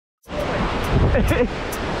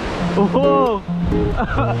Oh!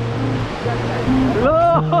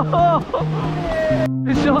 No!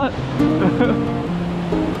 Good shot!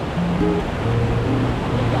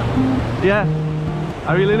 Yeah,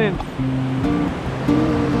 are you leaning?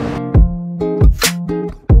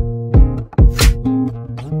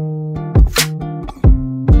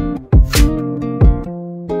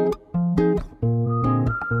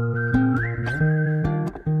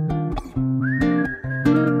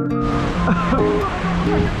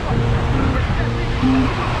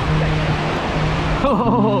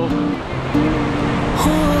 Oh.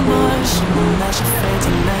 Who am I? Someone that's afraid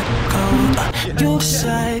to let go. You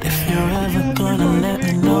decide if you're ever gonna let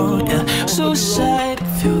me know. Yeah, suicide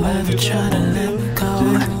if you ever try to let me go.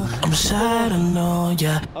 I'm sad, I know,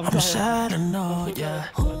 yeah. I'm sad, I know, yeah.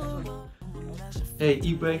 Hey,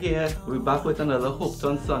 Ibra here. We're back with another Hooked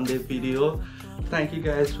on Sunday video. Thank you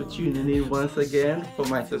guys for tuning in once again. For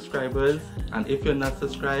my subscribers, and if you're not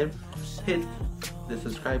subscribed, hit the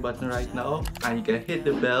subscribe button right now, and you can hit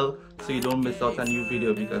the bell so you don't miss out a new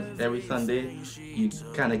video, because every Sunday you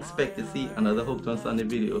can expect to see another Hooked on Sunday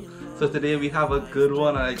video. So today we have a good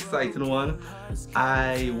one, an exciting one.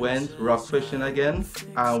 I went rock fishing again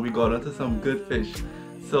and we got onto some good fish.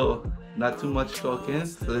 So not too much talking,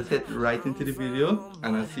 so let's head right into the video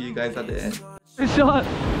and I'll see you guys at the end. Good shot!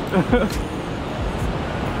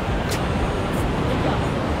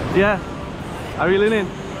 Yeah, are you leaning?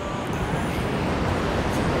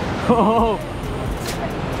 Oh!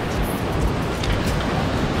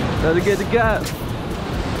 Gotta get the gap.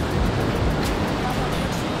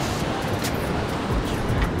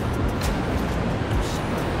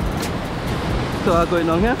 So I'm going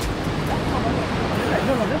on here?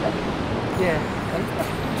 Yeah.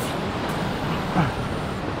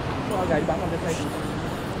 So I'll guide back on the side.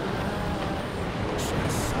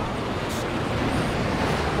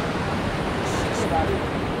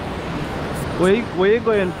 Where you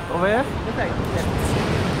going? Over here? This side. Yeah.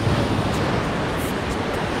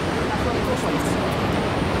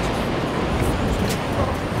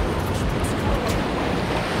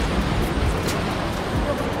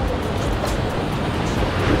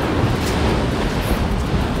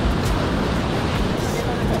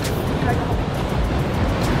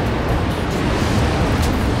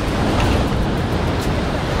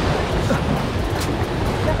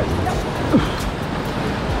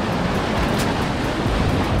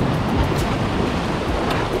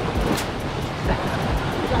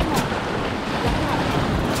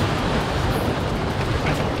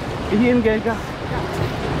 Iyan gaya ka.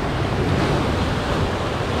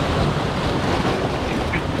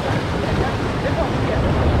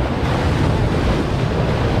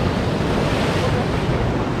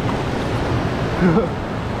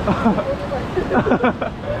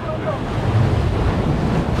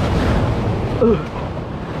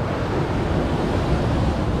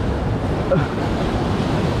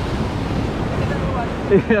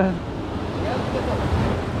 Yeah.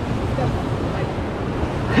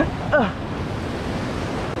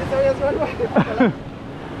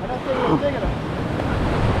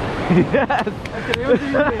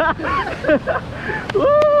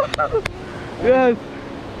 Yes!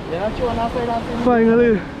 Yes!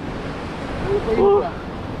 Finally!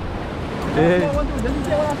 Hey.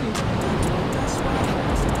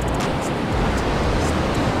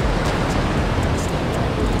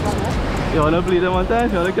 You wanna bleed them one time?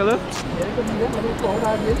 You wanna kill her?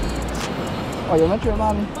 Oh, you're not sure,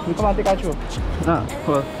 mommy. You come and take a show. Ah,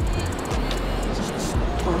 well.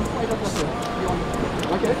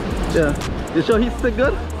 Okay. Yeah. You sure he's stick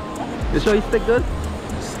good? You sure he's stick good?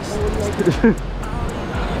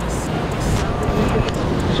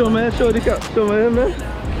 Show me, show the cap. Show me him, man.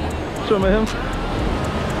 Show me him.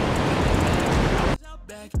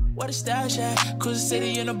 What a stash at? Cruise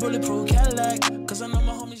City in a bulletproof Cadillac. Cause I know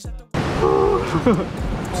my homies at the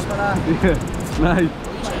yeah, nice.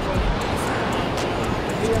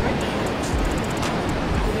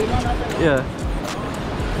 Yeah.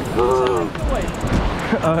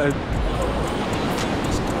 Alright.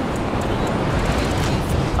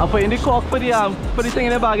 I'll put in the cork for the thing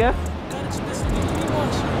in the bag, yeah?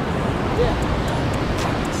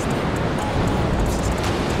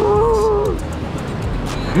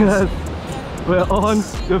 Yes, we're on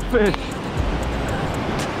the fish.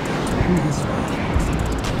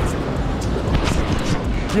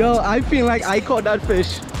 Yo, I feel like I caught that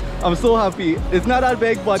fish. I'm so happy. It's not that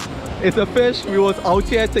big, but it's a fish. We was out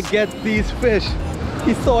here to get these fish.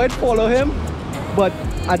 He saw it follow him, but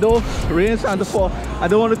I don't rain starting to fall. I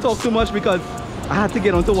don't want to talk too much because I had to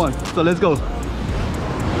get onto one. So let's go.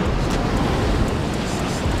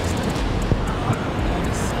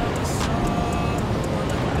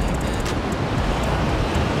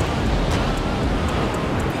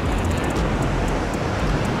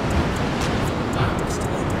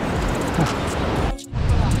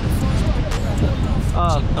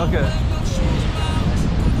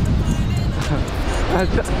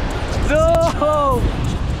 No!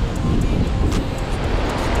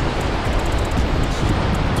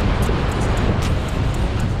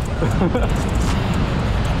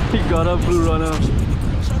 He got a blue runner.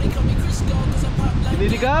 You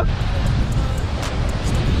need to go?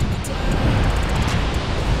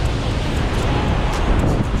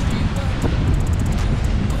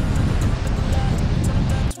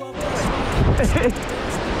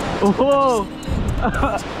 Oh!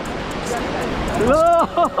 No!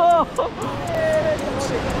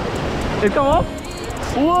 It come up?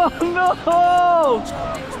 Whoa! No!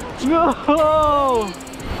 No!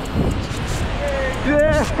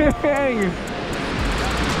 Dang!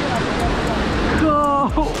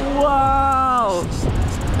 Oh, wow!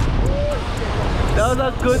 That was a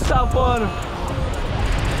good tarpon.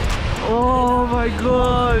 Oh my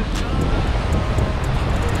gosh!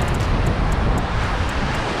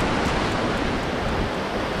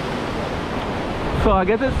 So I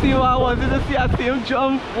get to see what I wanted to see. I see him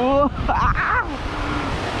jump. Whoa.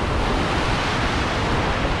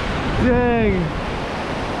 Dang!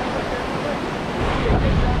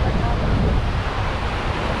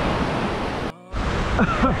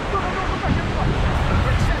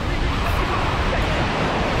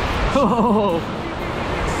 Oh.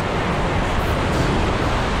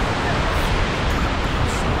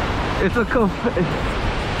 It's a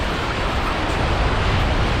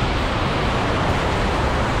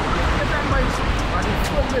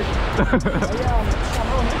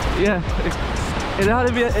yeah, it had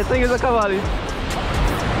to be. I think it's a Crevalle.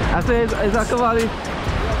 I say it's a Crevalle.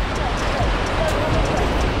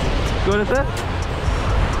 Go to say?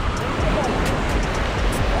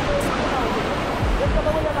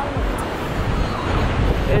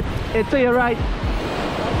 It's to your right.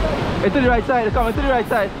 It's to the right side. It's coming to the right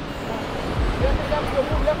side.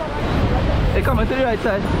 It's coming to the right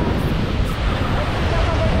side.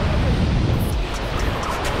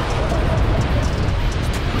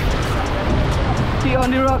 He on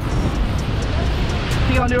the rock.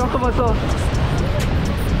 He on the rock of us all.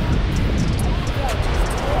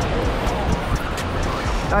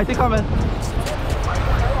 Alright, he coming.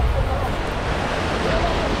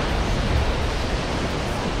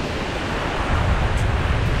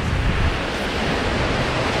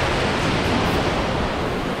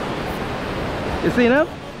 You seen him?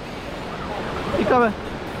 He coming.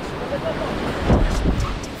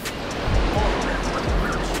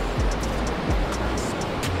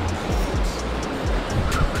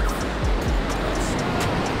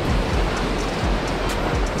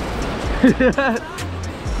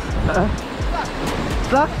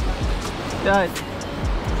 Slack? Yeah.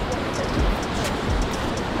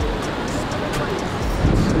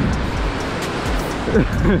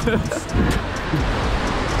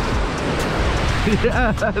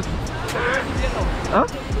 Yes. Huh?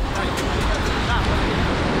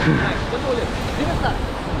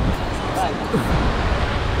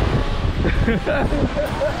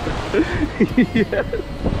 Yes.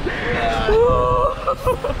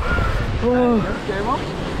 Just came up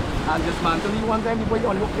and just mantle you one time before you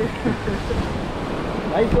unhook it.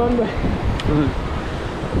 Nice one, boy.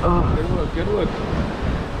 Good work, good work.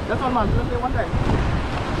 Just one mantle one time.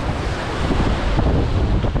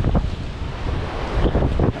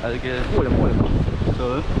 Okay. Hold him. So,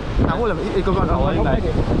 Now hold him. It goes on. Our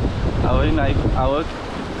knife. Our.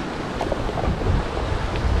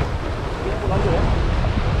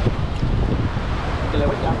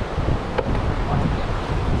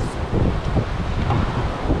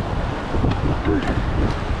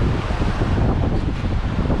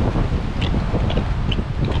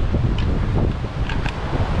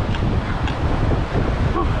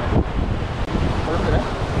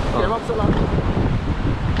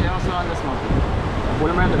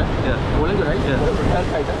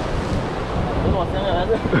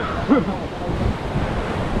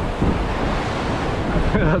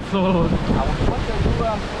 That's all.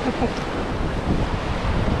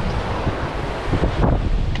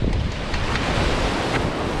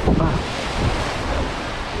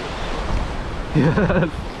 Yes.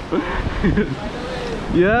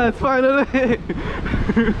 Yes, finally.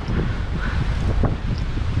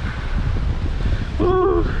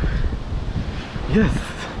 Woo. Yes.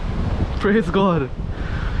 Praise God.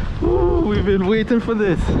 Woo. We've been waiting for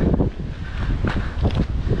this.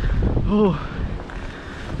 Oh.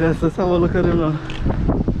 Yes, let's have a look at him now.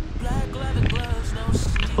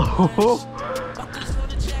 Oh.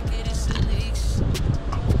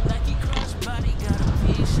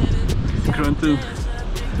 He's grunting.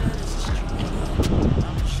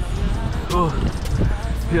 Oh.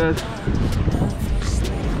 Yes.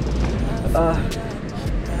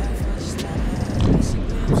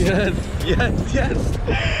 Yes, yes, yes.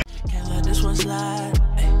 Can't let this one slide.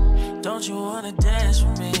 Hey, don't you wanna dance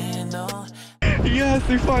with me? No. Yes,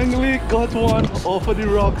 we finally got one off of the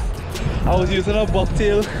rocks. I was using a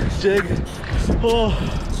bucktail jig. Oh,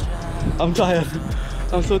 I'm tired.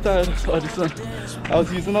 I'm so tired of this one. I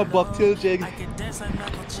was using a bucktail jig.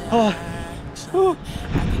 Oh, oh.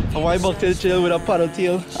 A white bucktail jig with a paddle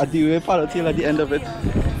tail, a D-way paddle tail at the end of it.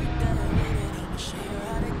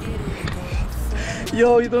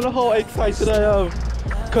 Yo, you don't know how excited I am.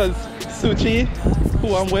 Cause Suchi,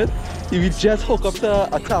 who I'm with, he just hooked up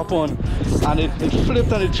to a Tarpon and it flipped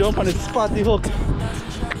and it jumped and it spat the hook.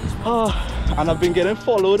 Oh, and I've been getting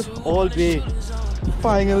followed all day.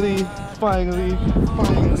 Finally.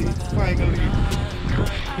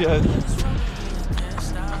 Yes.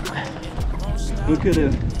 Look at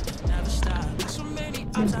him.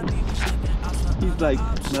 He's like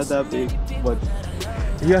not that big, but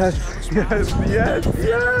yes.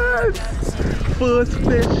 First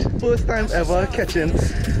fish, first time ever catching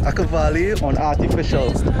a Crevalle on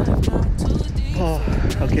artificial. Oh,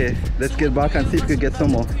 okay, let's get back and see if we can get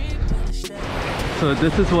some more. So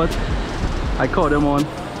this is what I caught him on.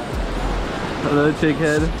 A little jig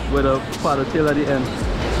head with a paddle tail at the end.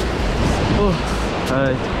 Oh,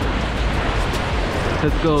 alright.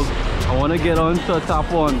 Let's go. I want to get on to a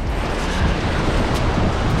Tarpon.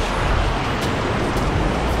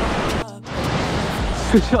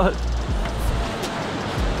 Good shot.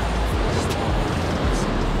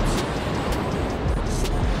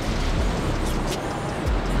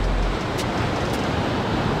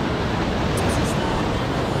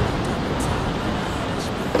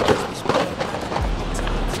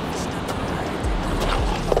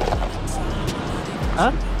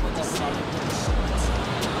 Huh?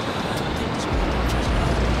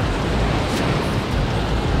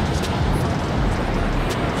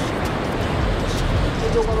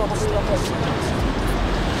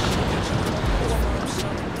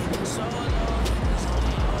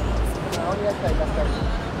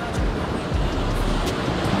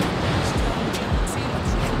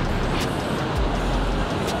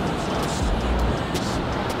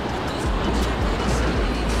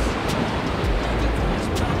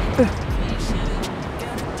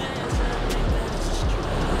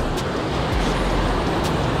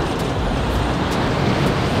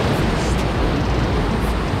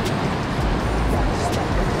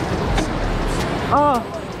 Oh,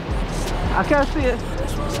 I can't see it.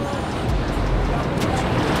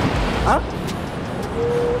 Huh?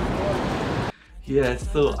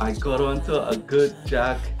 Yes, so I got onto a good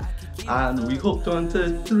jack and we hooked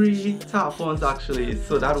onto 3 Tarpons actually.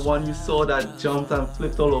 So that one you saw that jumped and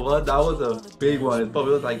flipped all over, that was a big one. It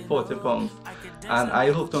probably was like 40 pounds. And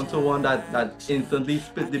I hooked onto one that instantly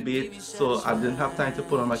spit the bait, so I didn't have time to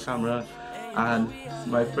put on my camera. And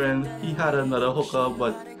my friend, he had another hooker,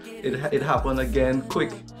 but it happened again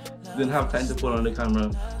quick. Didn't have time to put on the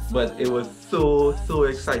camera, but it was so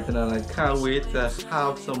exciting and I can't wait to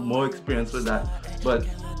have some more experience with that. But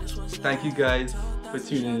thank you guys for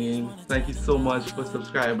tuning in. Thank you so much for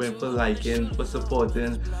subscribing, for liking, for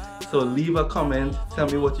supporting. So leave a comment, tell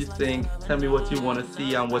me what you think, tell me what you want to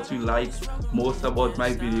see and what you like most about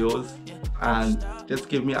my videos, and just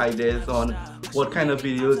give me ideas on what kind of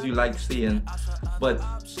videos you like seeing. But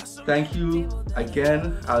thank you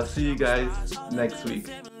again. I'll see you guys next week.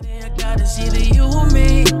 I gotta see the you and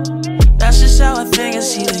me. That's just how I think. I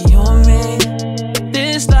see the you and me.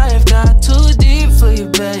 This life got too deep for you,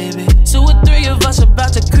 baby. 2 or 3 of us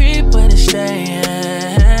about to creep when it's staying.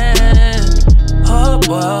 Oh,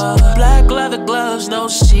 boy. Black leather gloves, no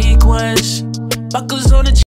sequins. Buckles on the